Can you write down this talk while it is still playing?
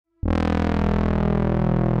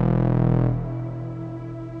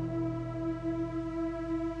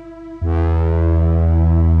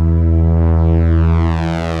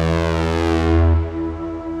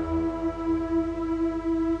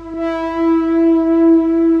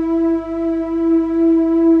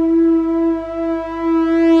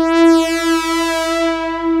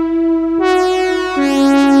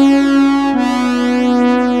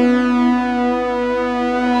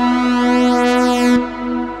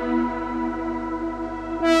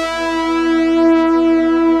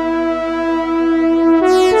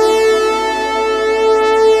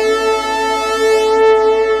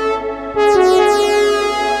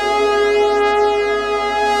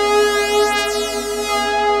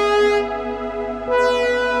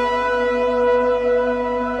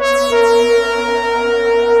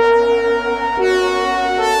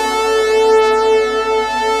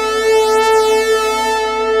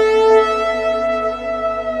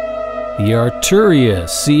the Arturia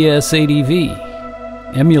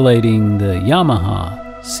CS-80V, emulating the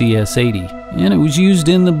Yamaha CS-80, and it was used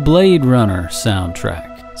in the Blade Runner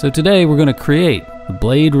soundtrack. So today we're going to create the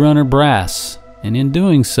Blade Runner brass, and in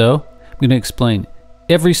doing so, I'm going to explain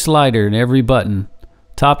every slider and every button,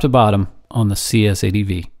 top to bottom, on the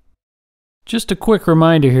CS-80V. Just a quick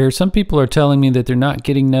reminder here, some people are telling me that they're not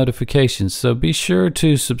getting notifications, so be sure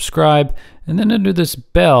to subscribe, and then under this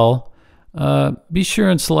bell, be sure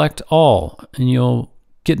and select all, and you'll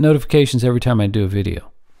get notifications every time I do a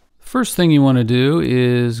video. First thing you want to do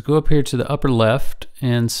is go up here to the upper left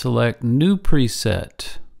and select New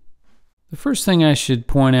Preset. The first thing I should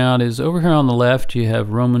point out is over here on the left you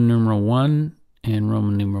have Roman numeral 1 and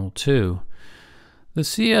Roman numeral 2. The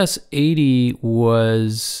CS-80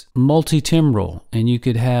 was multi-timbral, and you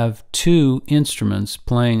could have two instruments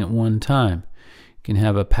playing at one time. You can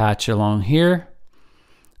have a patch along here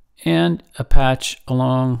and a patch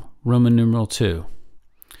along Roman numeral 2.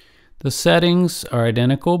 The settings are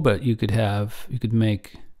identical, but you could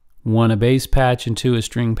make one a bass patch and two a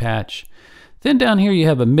string patch. Then down here you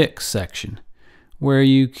have a mix section where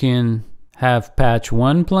you can have patch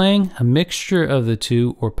 1 playing, a mixture of the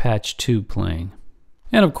two, or patch 2 playing.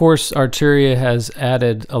 And of course, Arturia has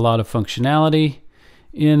added a lot of functionality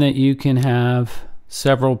in that you can have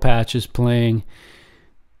several patches playing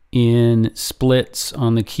in splits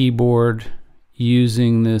on the keyboard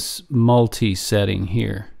using this multi setting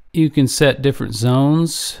here. You can set different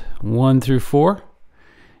zones, 1 through 4,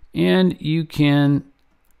 and you can,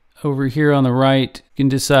 over here on the right, you can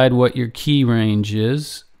decide what your key range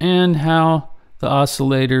is and how the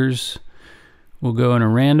oscillators will go in a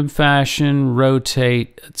random fashion,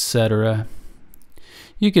 rotate, etc.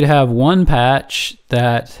 You could have one patch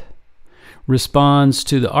that responds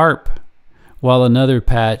to the ARP while another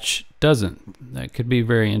patch doesn't. That could be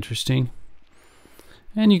very interesting.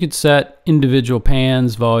 And you could set individual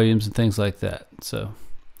pans, volumes, and things like that. So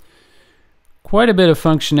quite a bit of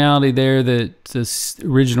functionality there that the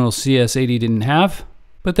original CS-80 didn't have,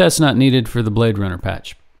 but that's not needed for the Blade Runner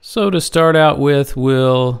patch. So to start out with,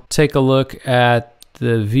 we'll take a look at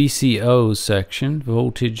the VCO section,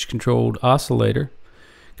 voltage controlled oscillator.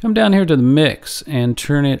 Come down here to the mix and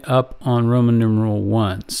turn it up on Roman numeral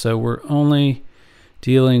 1. So we're only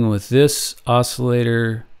dealing with this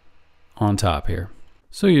oscillator on top here.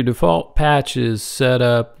 So your default patch is set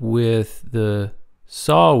up with the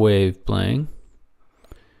saw wave playing.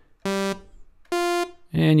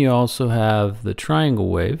 And you also have the triangle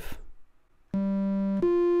wave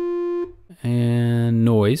and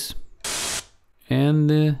noise and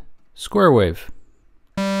the square wave.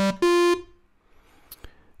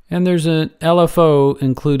 And there's an LFO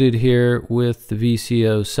included here with the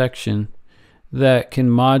VCO section that can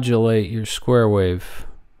modulate your square wave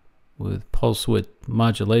with pulse width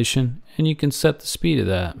modulation, and you can set the speed of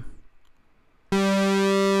that.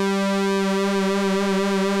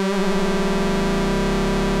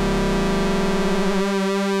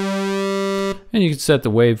 And you can set the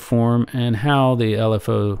waveform and how the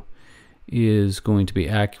LFO is going to be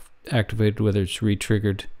activated, whether it's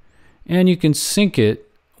re-triggered. And you can sync it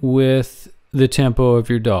with the tempo of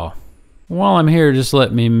your DAW. While I'm here, just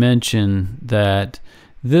let me mention that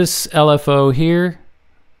this LFO here,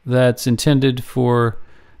 that's intended for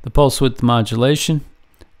the pulse width modulation,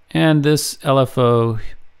 and this LFO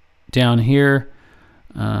down here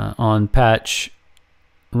on patch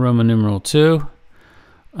Roman numeral 2,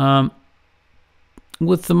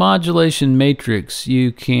 with the modulation matrix,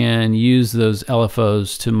 you can use those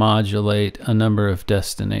LFOs to modulate a number of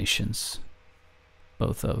destinations,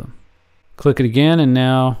 both of them. Click it again, and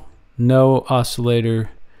now no oscillator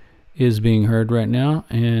is being heard right now,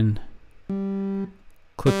 and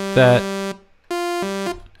click that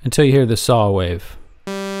until you hear the saw wave.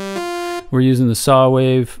 We're using the saw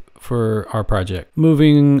wave for our project.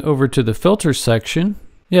 Moving over to the filter section,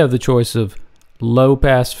 you have the choice of low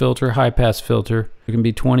pass filter, high pass filter. It can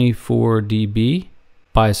be 24 dB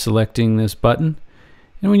by selecting this button.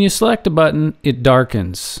 And when you select a button, it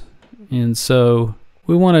darkens. And so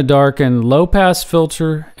we want to darken low pass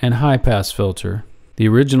filter and high pass filter. The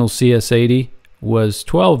original CS-80 was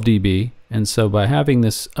 12 dB, and so by having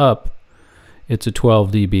this up, it's a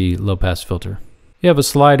 12 dB low pass filter. You have a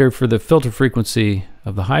slider for the filter frequency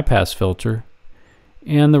of the high pass filter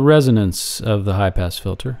and the resonance of the high pass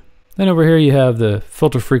filter. Then over here you have the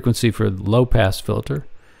filter frequency for the low pass filter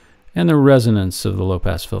and the resonance of the low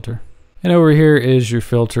pass filter. And over here is your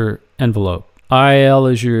filter envelope. IL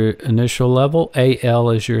is your initial level, AL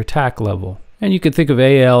is your attack level. And you could think of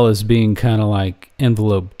AL as being kind of like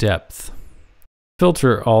envelope depth.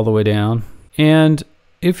 Filter all the way down. And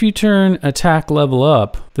if you turn attack level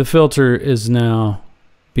up, the filter is now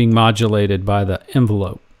being modulated by the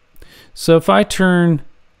envelope. So if I turn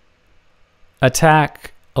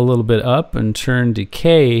attack a little bit up and turn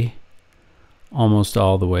decay almost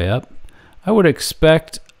all the way up, I would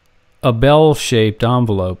expect a bell-shaped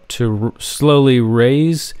envelope to slowly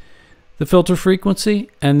raise the filter frequency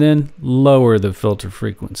and then lower the filter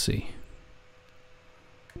frequency.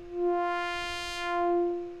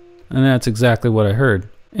 And that's exactly what I heard.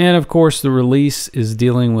 And of course the release is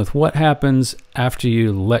dealing with what happens after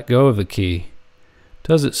you let go of the key.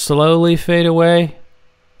 Does it slowly fade away?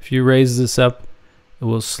 If you raise this up, it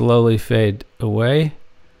will slowly fade away,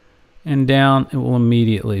 and down it will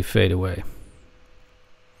immediately fade away.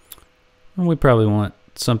 And we probably want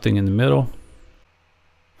something in the middle.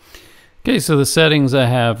 Okay, so the settings I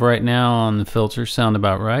have right now on the filter sound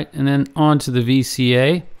about right. And then on to the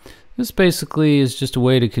VCA. This basically is just a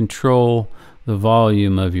way to control the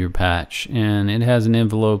volume of your patch, and it has an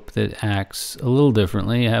envelope that acts a little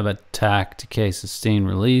differently. You have attack, decay, sustain,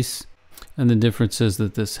 release, and the difference is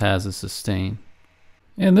that this has a sustain.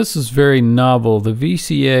 And this is very novel. The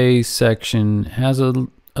VCA section has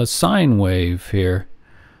a sine wave here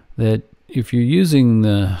that if you're using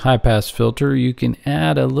the high pass filter, you can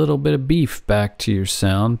add a little bit of beef back to your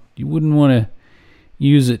sound. You wouldn't want to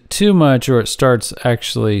use it too much or it starts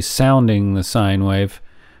actually sounding the sine wave,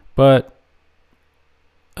 but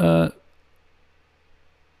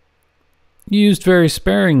used very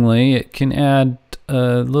sparingly, it can add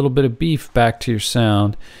a little bit of beef back to your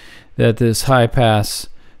sound that this high pass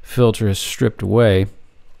filter has stripped away.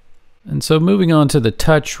 And so moving on to the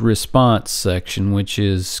touch response section, which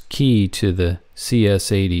is key to the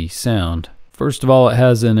CS-80 sound. First of all, it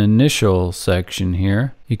has an initial section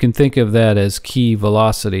here. You can think of that as key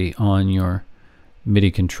velocity on your MIDI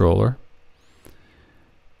controller.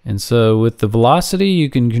 And so with the velocity, you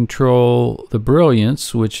can control the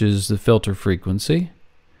brilliance, which is the filter frequency,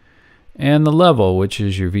 and the level, which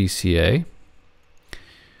is your VCA.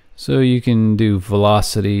 So you can do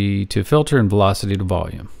velocity to filter and velocity to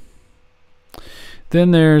volume. Then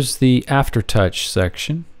there's the aftertouch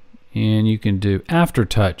section, and you can do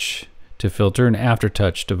aftertouch to filter and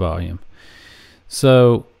aftertouch to volume.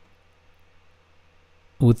 So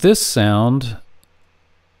with this sound,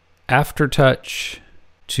 aftertouch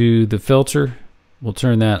to the filter, we'll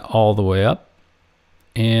turn that all the way up,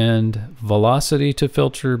 and velocity to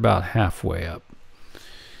filter about halfway up.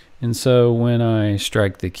 And so when I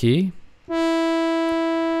strike the key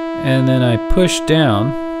and then I push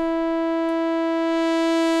down,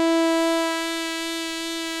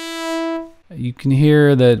 you can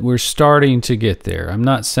hear that we're starting to get there. I'm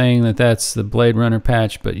not saying that that's the Blade Runner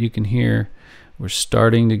patch, but you can hear we're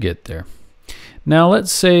starting to get there. Now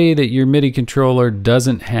let's say that your MIDI controller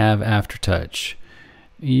doesn't have aftertouch.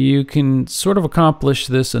 You can sort of accomplish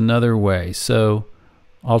this another way. So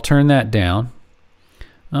I'll turn that down.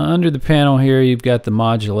 Under the panel here, you've got the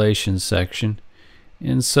modulation section.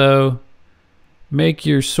 And so make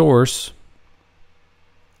your source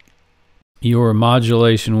your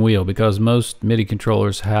modulation wheel, because most MIDI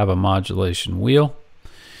controllers have a modulation wheel.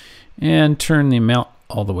 And turn the amount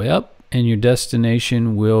all the way up, and your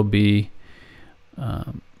destination will be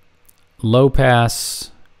low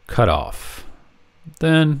pass cutoff.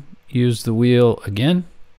 Then use the wheel again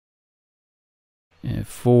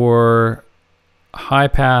for high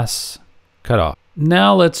pass cutoff.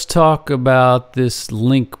 Now let's talk about this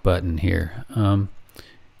link button here.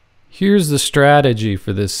 Here's the strategy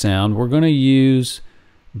for this sound. We're going to use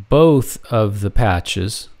both of the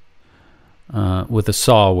patches with a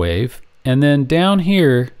saw wave, and then down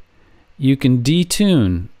here you can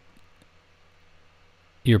detune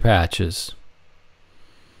your patches.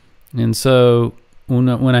 And so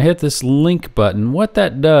when I hit this link button, what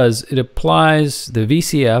that does, it applies the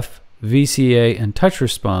VCF, VCA, and touch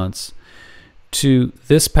response to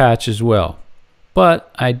this patch as well.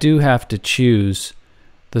 But I do have to choose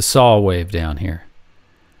the saw wave down here.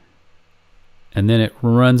 And then it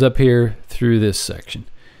runs up here through this section.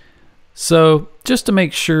 So just to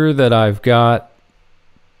make sure that I've got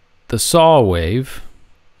the saw wave,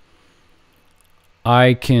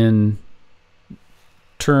 I can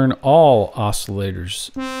turn all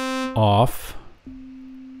oscillators off.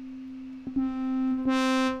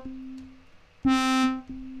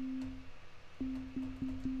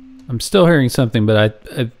 I'm still hearing something, but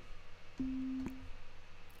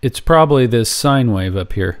it's probably this sine wave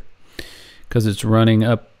up here because it's running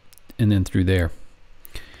up and then through there.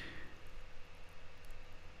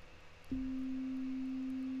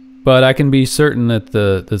 But I can be certain that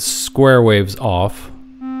the square wave's off,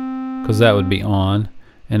 because that would be on,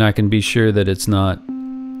 and I can be sure that it's not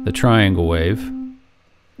the triangle wave.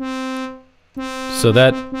 So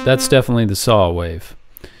that's definitely the saw wave.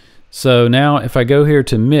 So now if I go here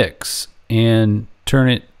to mix and turn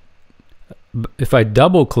it, if I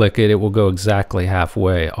double click it, it will go exactly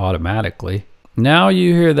halfway automatically. Now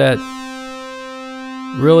you hear that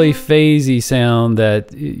really phasey sound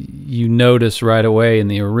that you notice right away in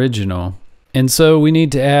the original. And so we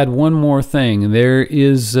need to add one more thing. There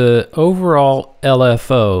is an overall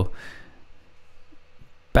LFO.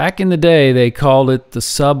 Back in the day, they called it the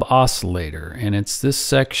sub-oscillator, and it's this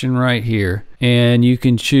section right here. And you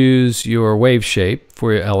can choose your wave shape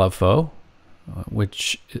for your LFO,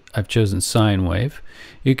 which I've chosen sine wave.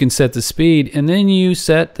 You can set the speed, and then you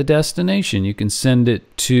set the destination. You can send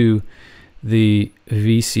it to the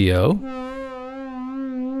VCO.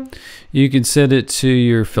 You can send it to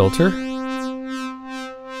your filter.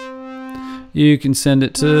 You can send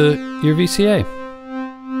it to your VCA.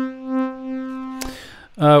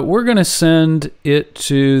 We're going to send it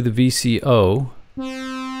to the VCO.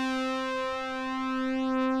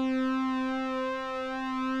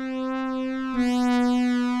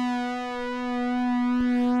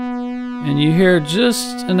 And you hear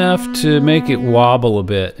just enough to make it wobble a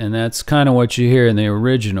bit, and that's kind of what you hear in the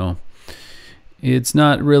original. It's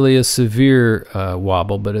not really a severe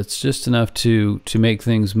wobble, but it's just enough to make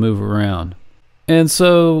things move around. And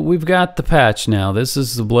so we've got the patch now. This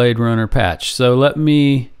is the Blade Runner patch. So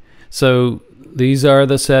these are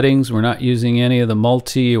the settings. We're not using any of the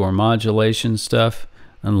multi or modulation stuff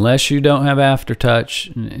unless you don't have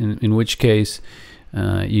aftertouch, in which case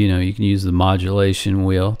you know, you can use the modulation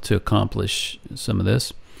wheel to accomplish some of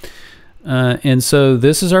this. And so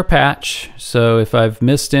this is our patch. So if I've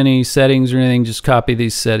missed any settings or anything, just copy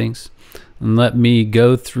these settings and let me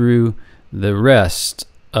go through the rest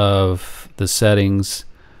of the settings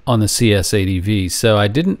on the CS-80V. So I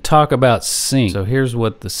didn't talk about sync. So here's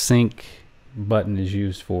what the sync button is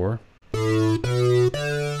used for.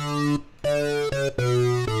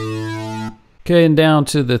 Okay, and down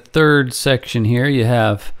to the third section here, you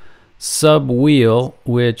have sub wheel,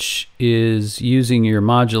 which is using your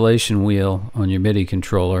modulation wheel on your MIDI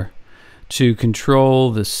controller to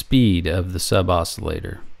control the speed of the sub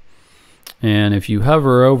oscillator. And if you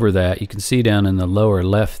hover over that, you can see down in the lower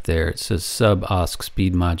left there, it says sub osc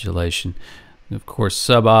speed modulation. And of course,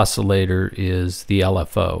 sub oscillator is the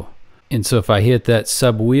LFO. And so if I hit that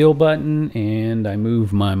sub wheel button and I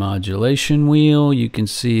move my modulation wheel, you can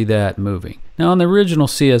see that moving. Now on the original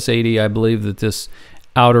CS-80, I believe that this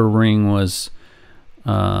outer ring was,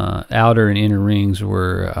 outer and inner rings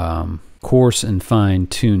were coarse and fine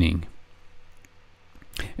tuning.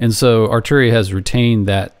 And so Arturia has retained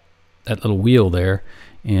that little wheel there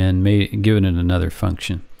and given it another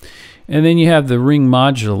function. And then you have the ring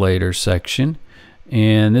modulator section,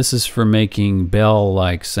 and this is for making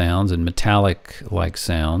bell-like sounds and metallic-like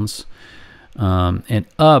sounds. And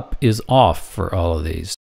up is off for all of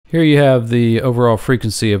these. Here you have the overall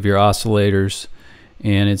frequency of your oscillators,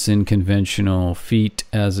 and it's in conventional feet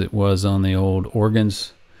as it was on the old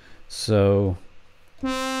organs. So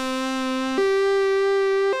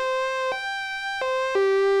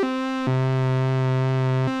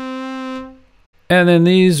and then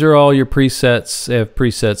these are all your presets. They have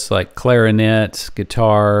presets like clarinet,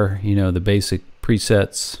 guitar, you know, the basic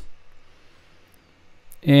presets.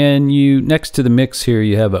 And next to the mix here,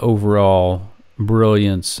 you have overall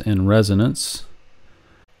brilliance and resonance.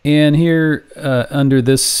 And here under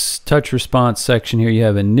this touch response section here, you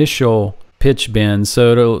have initial pitch bend.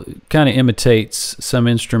 So it kind of imitates some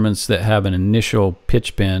instruments that have an initial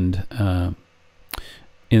pitch bend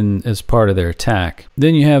as part of their attack.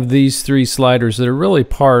 Then you have these three sliders that are really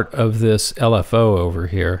part of this LFO over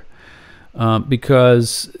here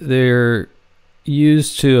because they're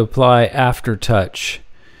used to apply aftertouch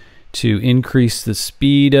to increase the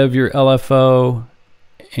speed of your LFO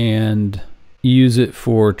and use it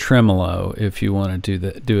for tremolo if you want to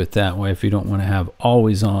do it that way, if you don't want to have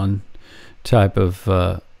always on type of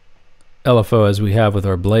LFO as we have with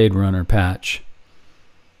our Blade Runner patch.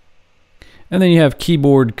 And then you have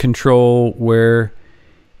keyboard control where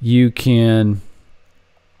you can,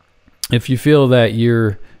 if you feel that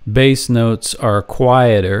your bass notes are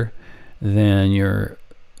quieter than your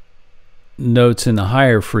notes in the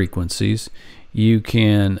higher frequencies, you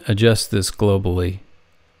can adjust this globally.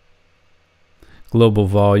 Global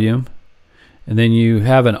volume. And then you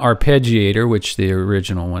have an arpeggiator, which the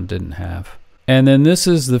original one didn't have. And then this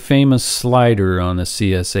is the famous slider on the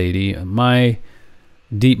CS-80. My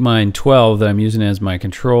DeepMind 12 that I'm using as my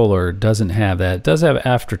controller doesn't have that. It does have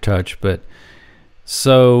aftertouch, but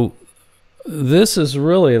so this is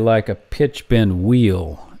really like a pitch bend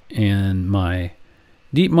wheel in my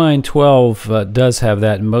DeepMind 12 does have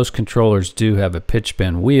that, and most controllers do have a pitch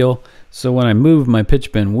bend wheel. So when I move my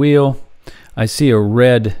pitch bend wheel, I see a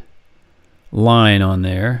red line on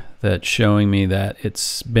there that's showing me that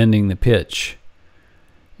it's bending the pitch.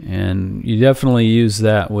 And you definitely use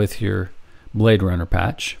that with your Blade Runner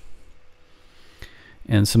patch.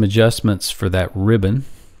 And some adjustments for that ribbon.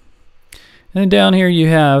 And down here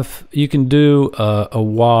you can do a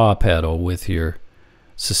wah pedal with your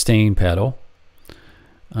sustain pedal.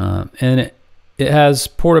 And it has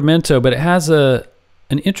portamento, but it has an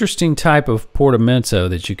interesting type of portamento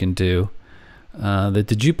that you can do that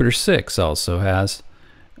the Jupiter 6 also has.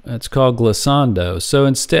 It's called glissando. So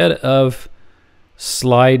instead of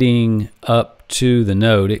sliding up to the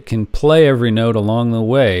note, it can play every note along the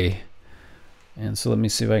way. And so let me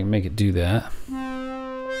see if I can make it do that.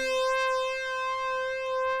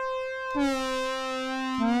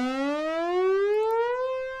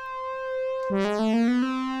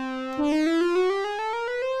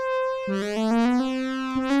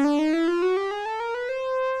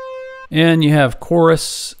 And you have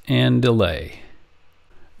chorus and delay.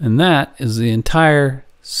 And that is the entire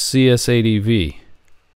CS-80V.